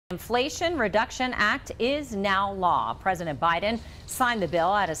Inflation Reduction Act is now law. President Biden signed the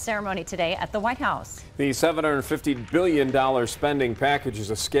bill at a ceremony today at the White House. The $750 billion spending package is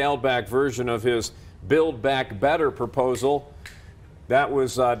a scaled-back version of his Build Back Better proposal that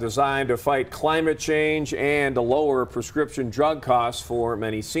was designed to fight climate change and to lower prescription drug costs for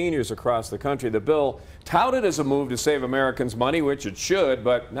many seniors across the country. The bill touted as a move to save Americans money, which it should,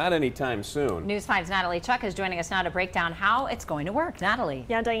 but not anytime soon. News 5's Natalie Chuck is joining us now to break down how it's going to work. Natalie.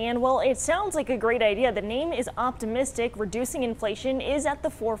 Yeah, Diane, well, it sounds like a great idea. The name is optimistic. Reducing inflation is at the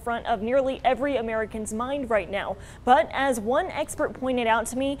forefront of nearly every American's mind right now. But as one expert pointed out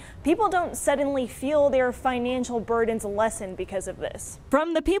to me, people don't suddenly feel their financial burdens lessen because of this.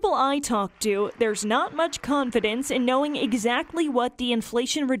 From the people I talked to, there's not much confidence in knowing exactly what the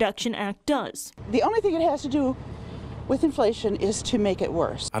Inflation Reduction Act does. The only thing it has to do with inflation is to make it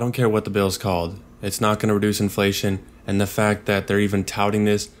worse. I don't care what the bill's called. It's not going to reduce inflation, and the fact that they're even touting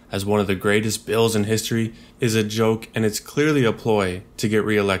this as one of the greatest bills in history is a joke, and it's clearly a ploy to get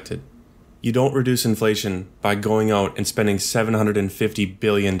reelected. You don't reduce inflation by going out and spending $750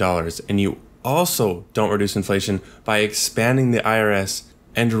 billion, and you also don't reduce inflation by expanding the IRS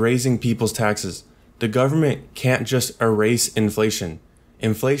and raising people's taxes. The government can't just erase inflation.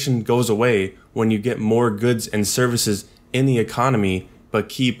 Inflation goes away when you get more goods and services in the economy, but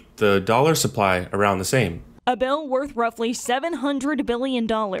keep the dollar supply around the same. A bill worth roughly $700 billion.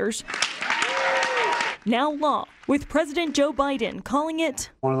 Now law, with President Joe Biden calling it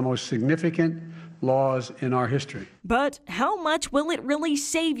one of the most significant laws in our history. But how much will it really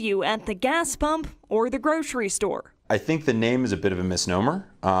save you at the gas pump or the grocery store? I think the name is a bit of a misnomer.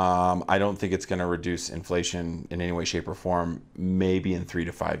 I don't think it's going to reduce inflation in any way, shape, or form, maybe in 3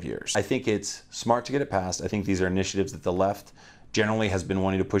 to 5 years. I think it's smart to get it passed. I think these are initiatives that the left generally has been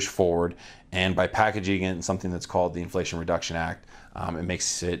wanting to push forward, and by packaging it in something that's called the Inflation Reduction Act, it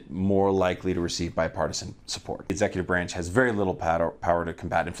makes it more likely to receive bipartisan support. The executive branch has very little power to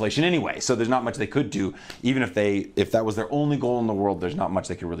combat inflation anyway, so there's not much they could do. Even if that was their only goal in the world, there's not much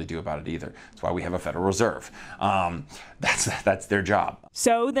they could really do about it either. That's why we have a Federal Reserve. That's their job.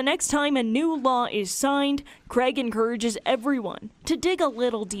 So the next time a new law is signed, Craig encourages everyone to dig a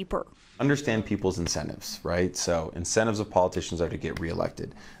little deeper. Understand people's incentives, right? So incentives of politicians are to get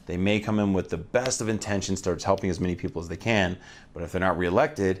reelected. They may come in with the best of intentions towards helping as many people as they can, but if they're not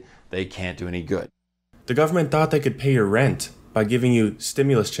reelected, they can't do any good. The government thought they could pay your rent by giving you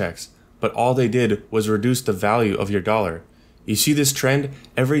stimulus checks, but all they did was reduce the value of your dollar. You see this trend?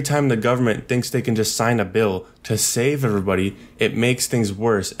 Every time the government thinks they can just sign a bill to save everybody, it makes things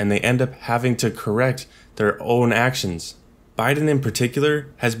worse, and they end up having to correct their own actions. Biden in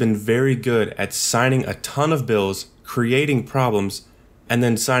particular has been very good at signing a ton of bills, creating problems, and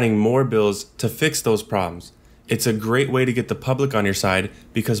then signing more bills to fix those problems. It's a great way to get the public on your side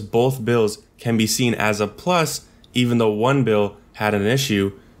because both bills can be seen as a plus, even though one bill had an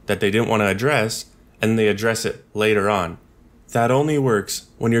issue that they didn't want to address, and they address it later on. That only works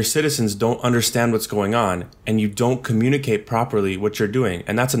when your citizens don't understand what's going on and you don't communicate properly what you're doing.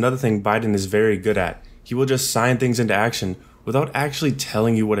 And that's another thing Biden is very good at. He will just sign things into action without actually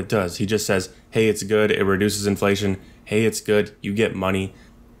telling you what it does. He just says, hey, it's good, it reduces inflation. Hey, it's good, you get money.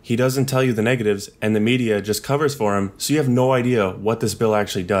 He doesn't tell you the negatives, and the media just covers for him, so you have no idea what this bill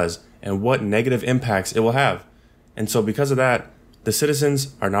actually does and what negative impacts it will have. And so because of that, the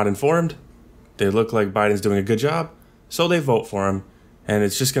citizens are not informed. They look like Biden's doing a good job, so they vote for him, and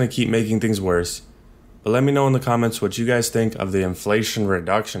it's just going to keep making things worse. But let me know in the comments what you guys think of the Inflation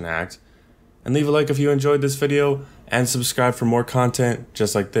Reduction Act, and leave a like if you enjoyed this video, and subscribe for more content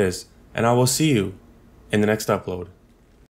just like this, and I will see you in the next upload.